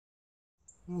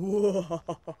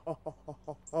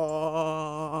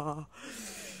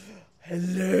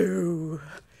Hello,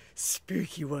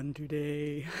 spooky one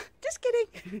today. Just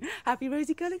kidding. Happy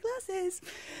Rozy Coloured Glasses.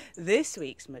 This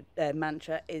week's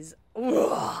mantra is,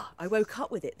 I woke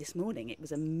up with it this morning. It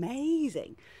was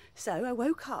amazing. So I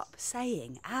woke up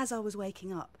saying, as I was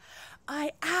waking up,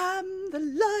 I am the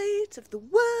light of the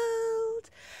world.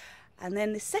 And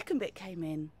then the second bit came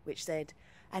in, which said,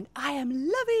 and I am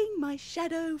loving my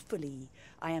shadow fully.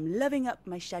 I am loving up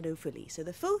my shadow fully. So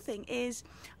the full thing is,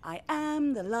 I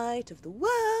am the light of the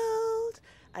world,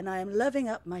 and I am loving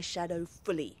up my shadow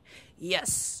fully.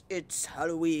 Yes, it's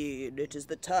Halloween. It is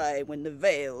the time when the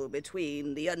veil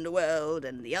between the underworld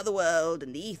and the other world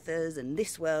and the ethers and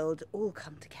this world all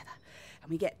come together.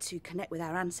 And we get to connect with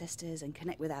our ancestors and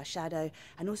connect with our shadow,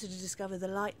 and also to discover the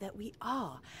light that we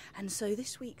are. And so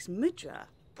this week's mudra,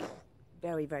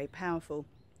 very, very powerful.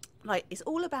 Like, it's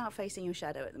all about facing your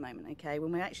shadow at the moment, okay?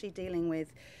 When we're actually dealing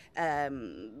with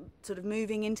sort of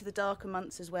moving into the darker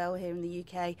months as well here in the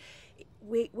UK,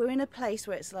 we're in a place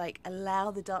where it's like, allow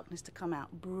the darkness to come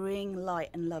out, bring light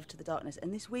and love to the darkness.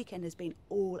 And this weekend has been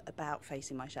all about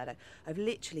facing my shadow. I've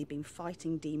literally been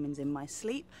fighting demons in my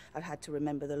sleep. I've had to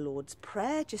remember the Lord's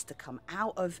Prayer just to come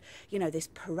out of, you know, this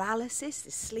paralysis,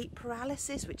 this sleep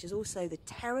paralysis, which is also the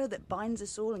terror that binds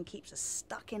us all and keeps us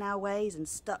stuck in our ways and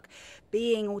stuck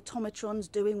being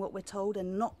automatrons, doing what we're told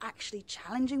and not actually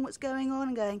challenging what's going on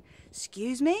and going,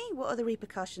 excuse me, what are the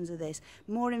repercussions of this?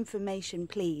 More information,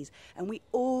 please. And we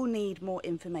all need more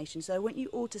information. So I want you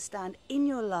all to stand in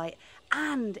your light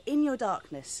and in your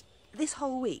darkness this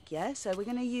whole week, yeah? So we're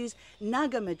going to use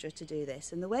Naga mudra to do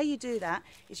this. And the way you do that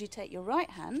is you take your right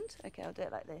hand, okay, I'll do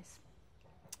it like this,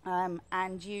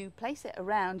 and you place it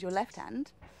around your left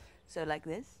hand, so like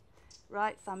this,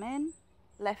 right thumb in,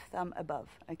 left thumb above,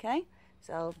 okay?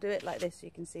 So I'll do it like this so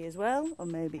you can see as well, or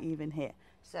maybe even here.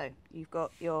 So you've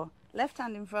got your left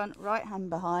hand in front, right hand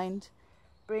behind,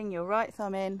 bring your right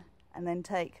thumb in, and then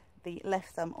take the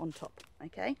left thumb on top,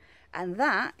 okay? And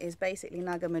that is basically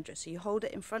Naga mudra. So you hold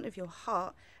it in front of your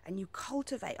heart and you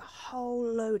cultivate a whole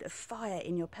load of fire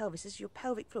in your pelvis. This is your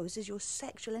pelvic floor. This is your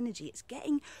sexual energy. It's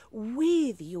getting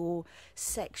with your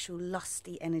sexual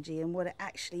lusty energy and what it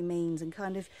actually means, and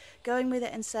kind of going with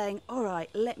it and saying, all right,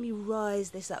 let me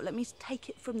rise this up. Let me take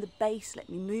it from the base. Let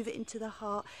me move it into the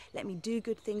heart. Let me do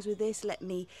good things with this. Let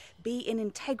me be in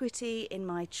integrity in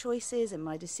my choices and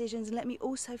my decisions. And let me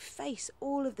also face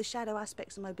all of the shadow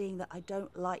aspects of my being that I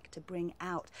don't like to bring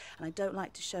out and I don't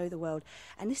like to show the world.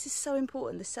 And this is so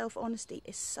important. The self-honesty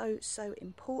is so, so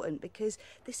important, because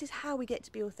this is how we get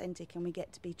to be authentic and we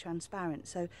get to be transparent.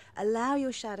 So allow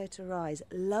your shadow to rise,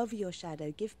 love your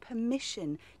shadow, give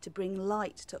permission to bring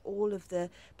light to all of the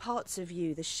parts of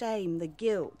you, the shame, the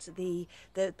guilt, the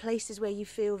places where you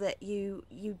feel that you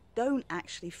don't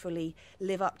actually fully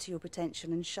live up to your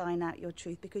potential and shine out your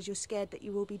truth because you're scared that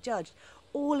you will be judged.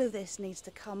 All of this needs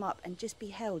to come up and just be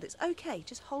held. It's okay,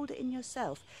 just hold it in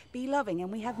yourself. Be loving, and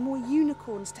we have more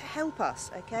unicorns to help us,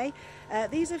 okay?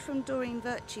 These are from Doreen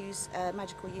Virtue's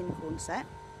Magical Unicorn set.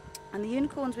 And the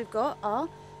unicorns we've got are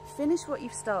finish what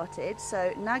you've started.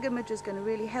 So Naga mudra is going to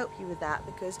really help you with that,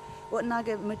 because what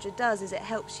Naga mudra does is it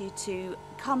helps you to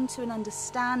come to an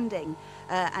understanding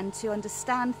and to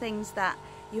understand things that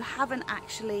you haven't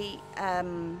actually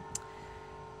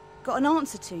got an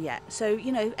answer to yet. So,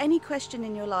 you know, any question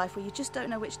in your life where you just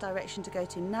don't know which direction to go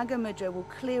to, Naga mudra will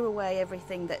clear away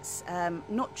everything that's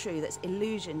not true, that's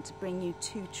illusion, to bring you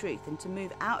to truth and to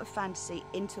move out of fantasy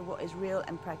into what is real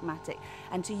and pragmatic,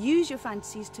 and to use your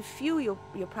fantasies to fuel your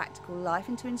practical life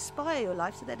and to inspire your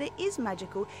life so that it is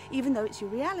magical even though it's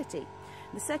your reality.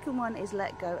 The second one is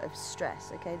let go of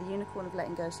stress, okay? The unicorn of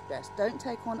letting go of stress. Don't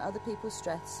take on other people's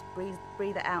stress.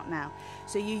 Breathe it out now.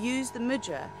 So you use the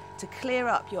mudra to clear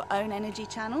up your own energy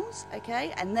channels,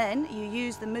 okay? And then you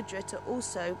use the mudra to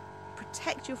also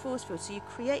protect your force field. So you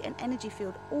create an energy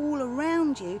field all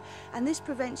around you, and this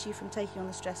prevents you from taking on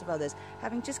the stress of others.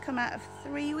 Having just come out of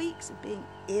 3 weeks of being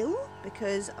ill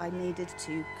because I needed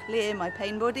to clear my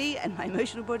pain body and my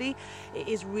emotional body, it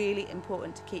is really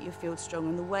important to keep your field strong.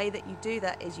 And the way that you do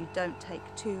that is you don't take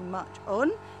too much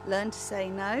on, learn to say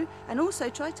no, and also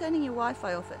try turning your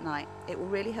Wi-Fi off at night. It will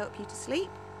really help you to sleep.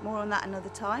 More on that another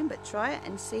time, but try it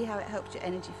and see how it helps your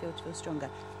energy field to feel stronger.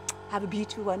 Have a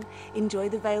beautiful one. Enjoy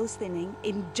the veils thinning.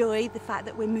 Enjoy the fact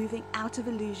that we're moving out of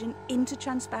illusion into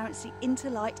transparency, into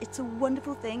light. It's a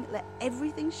wonderful thing. Let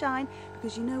everything shine,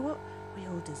 because you know what? We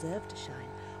all deserve to shine.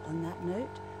 On that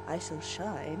note, I shall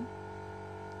shine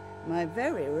my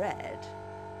very red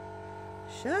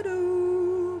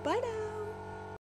shadow. Bye now.